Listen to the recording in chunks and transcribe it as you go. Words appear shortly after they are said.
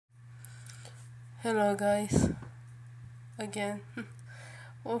Hello guys, again,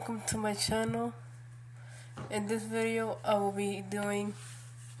 welcome to my channel. In this video I will be doing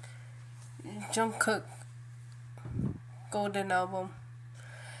Jungkook Golden Album.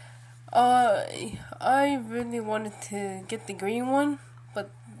 I really wanted to get the green one,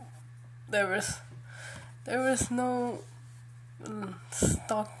 but there was no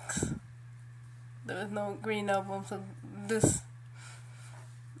stocks. There was no green album, so this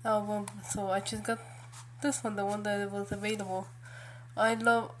album, so I just got this one, the one that was available. I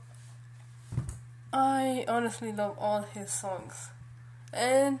honestly love all his songs,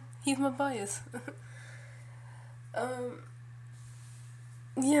 and he's my bias.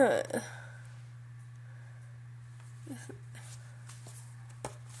 Yeah,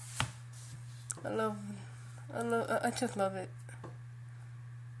 I love, I just love it.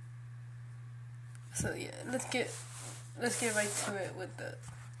 So yeah, let's get right to it with the.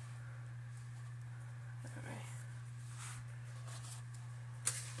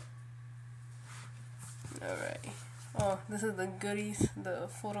 Alright. Oh, this is the goodies, the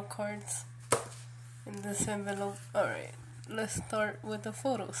photo cards in this envelope. Alright, let's start with the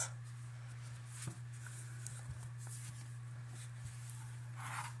photos.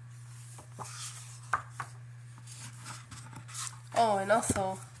 Oh, and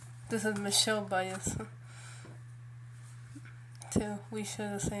also, this is Michelle bias. Too, we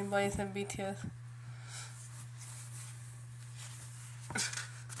share the same bias in BTS.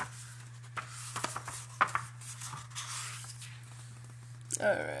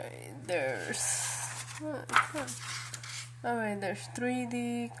 Alright, there's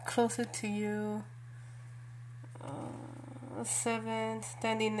 3D, Closer to You, 7,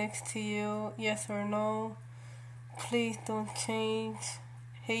 Standing Next to You, Yes or No, Please Don't Change,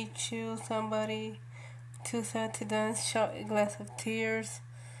 Hate You, Somebody, Too Sad to Dance, Shot a Glass of Tears,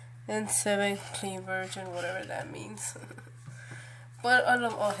 and 7, Clean Virgin, whatever that means. But I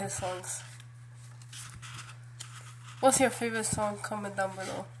love all his songs. What's your favorite song? Comment down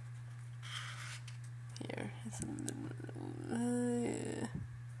below.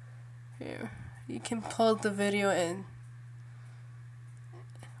 Here. You can pause the video and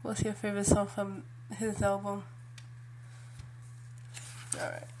what's your favorite song from his album?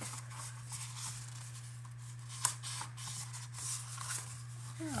 Alright.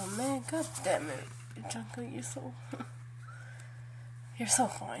 Oh man, god damn it. Jungkook, you're so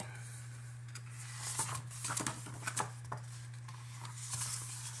fine.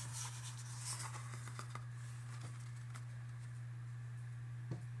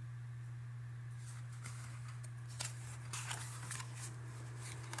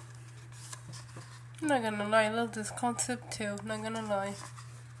 I'm not gonna lie, I love this concept too, not gonna lie.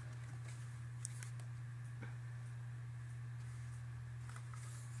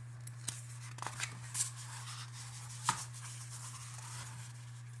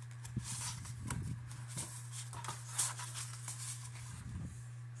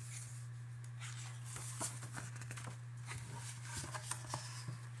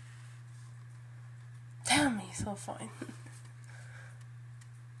 Damn, he's so fine.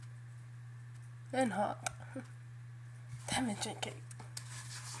 And hot. Damn it, JK.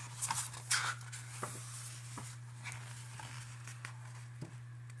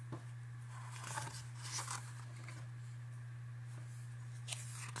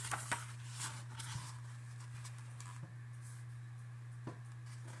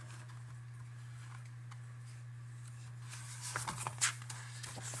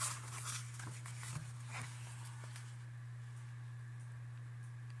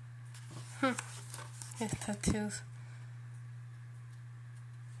 His tattoos.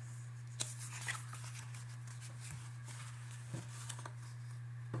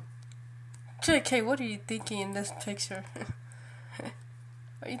 JK, what are you thinking in this picture?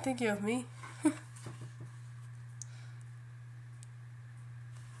 Are you thinking of me?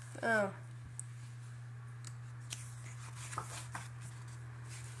 Oh.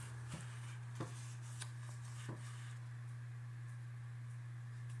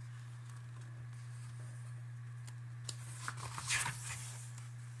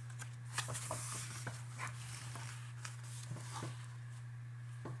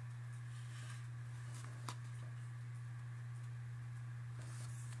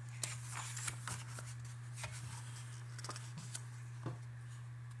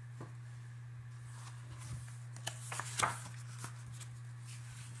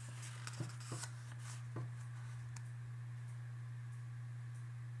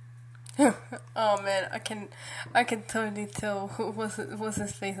 Oh man, I can totally tell what's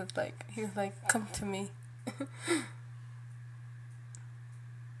his face is like. He's like, come to me.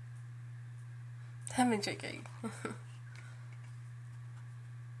 Damn it, JK.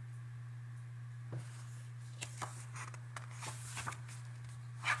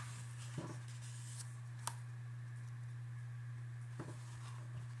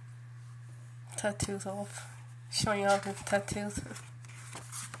 Tattoos off. Showing off his tattoos.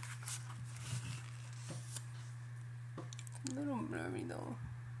 A little blurry though.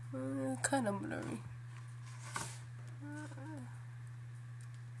 Kind of blurry.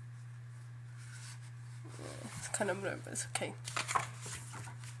 It's kind of blurry, but it's okay.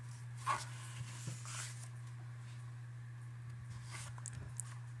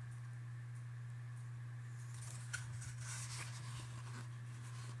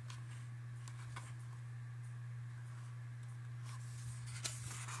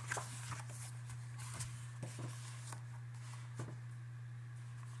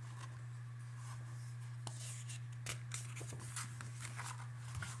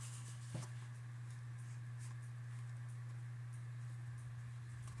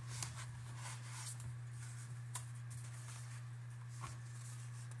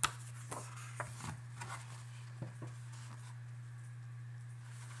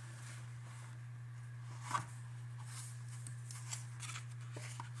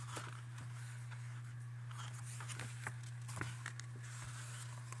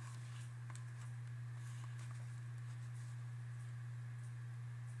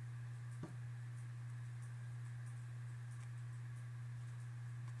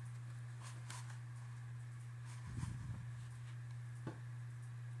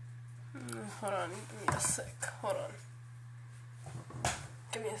 Hold on, give me a sec. Hold on.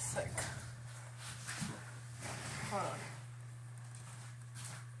 Give me a sec. Hold on.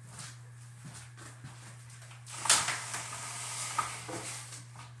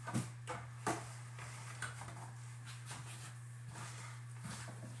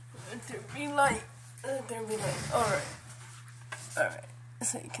 Let there be light. Let there be light. Alright. Alright.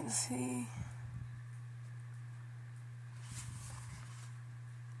 So you can see.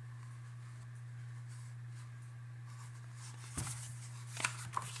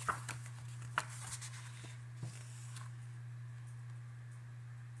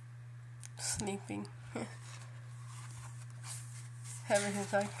 Sleeping. Having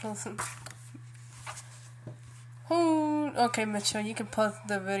his eyes closed. Oh, okay, Mitchell, you can pause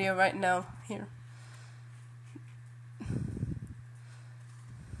the video right now. Here.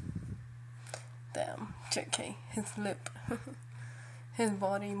 Damn, JK, his lip. His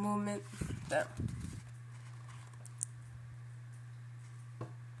body movement. Damn.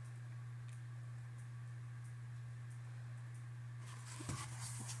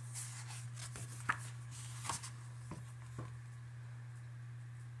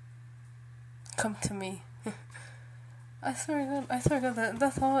 Come to me. I swear to God,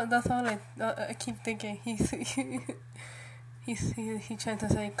 that's all I keep thinking. He's trying to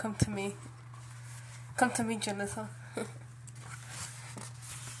say, come to me, Jalissa.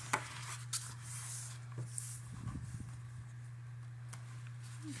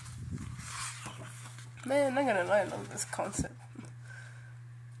 Man, I'm gonna lie, I love this concept.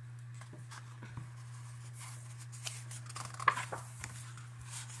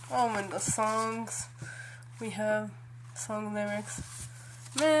 Oh, and the songs we have, song lyrics.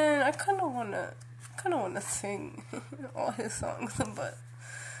 Man, I kind of wanna sing all his songs, but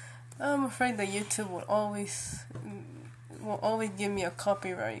I'm afraid that YouTube will always give me a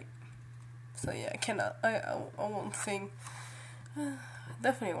copyright. So yeah, I cannot. I won't sing.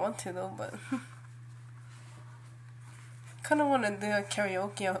 Definitely want to though, but kind of want to do a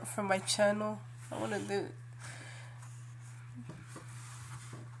karaoke for my channel. I want to do.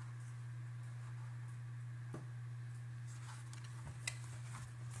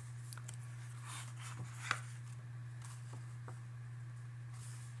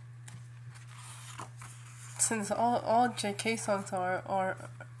 Since all JK songs are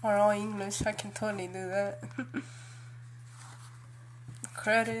all English, I can totally do that.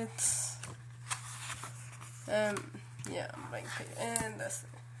 Credits. Yeah, blank page, and that's it.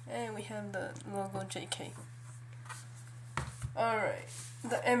 And we have the logo JK. Alright,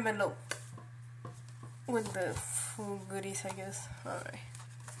 the envelope with the full goodies, I guess. Alright.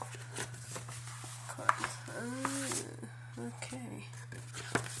 Cards. Okay.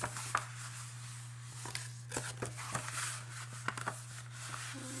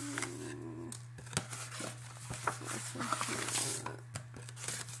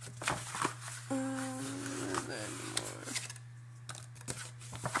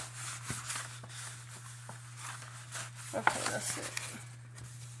 Okay, that's it.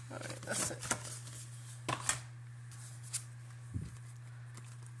 Alright, that's it.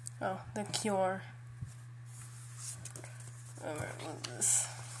 Oh, the cure. Alright, what's this?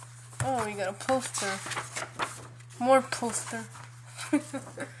 Oh, we got a poster. More poster.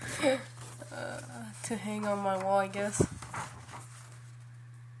 To hang on my wall, I guess.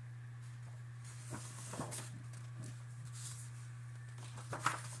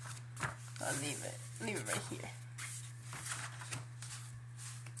 I'll leave it right here.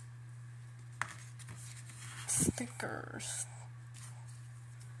 Stickers.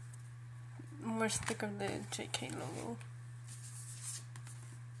 More sticker of the JK logo.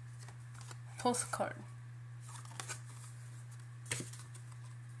 Postcard.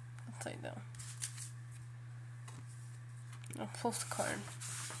 Upside down. A postcard.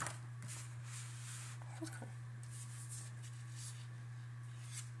 Postcard.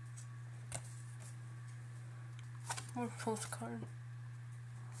 More postcard.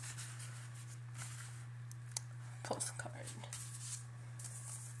 Postcard.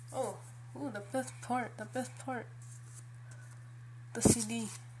 Oh, ooh, the best part. The CD.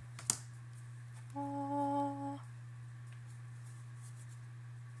 Oh,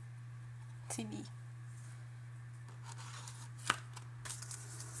 CD.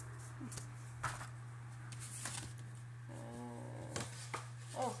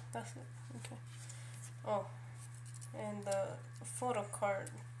 Oh, that's it. Okay. Oh, and the photo card.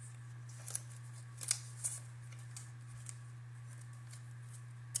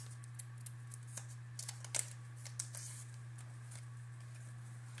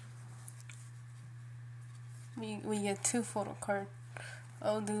 We get 2 photo cards.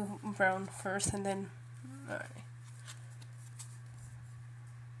 I'll do brown first and then. Alright.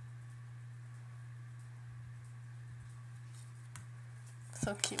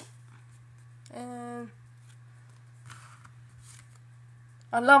 So cute. And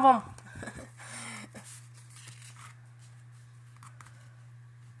I love them.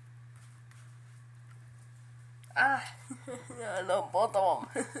 I love both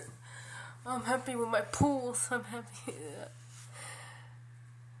of them. I'm happy with my pools. I'm happy.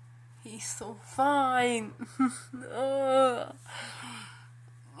 He's so fine. Oh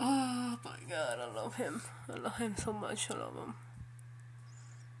my god, I love him. I love him so much. I love him.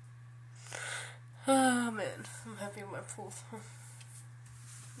 Oh man, I'm happy with my pools.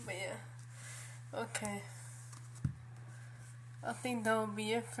 But yeah, okay. I think that will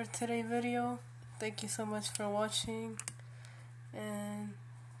be it for today's video. Thank you so much for watching, and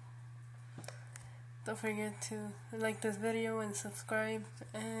don't forget to like this video and subscribe,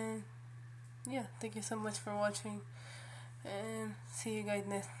 and yeah, thank you so much for watching, and see you guys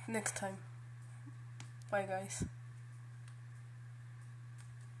next time. Bye guys.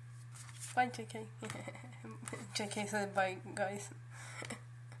 Bye JK. JK said bye guys.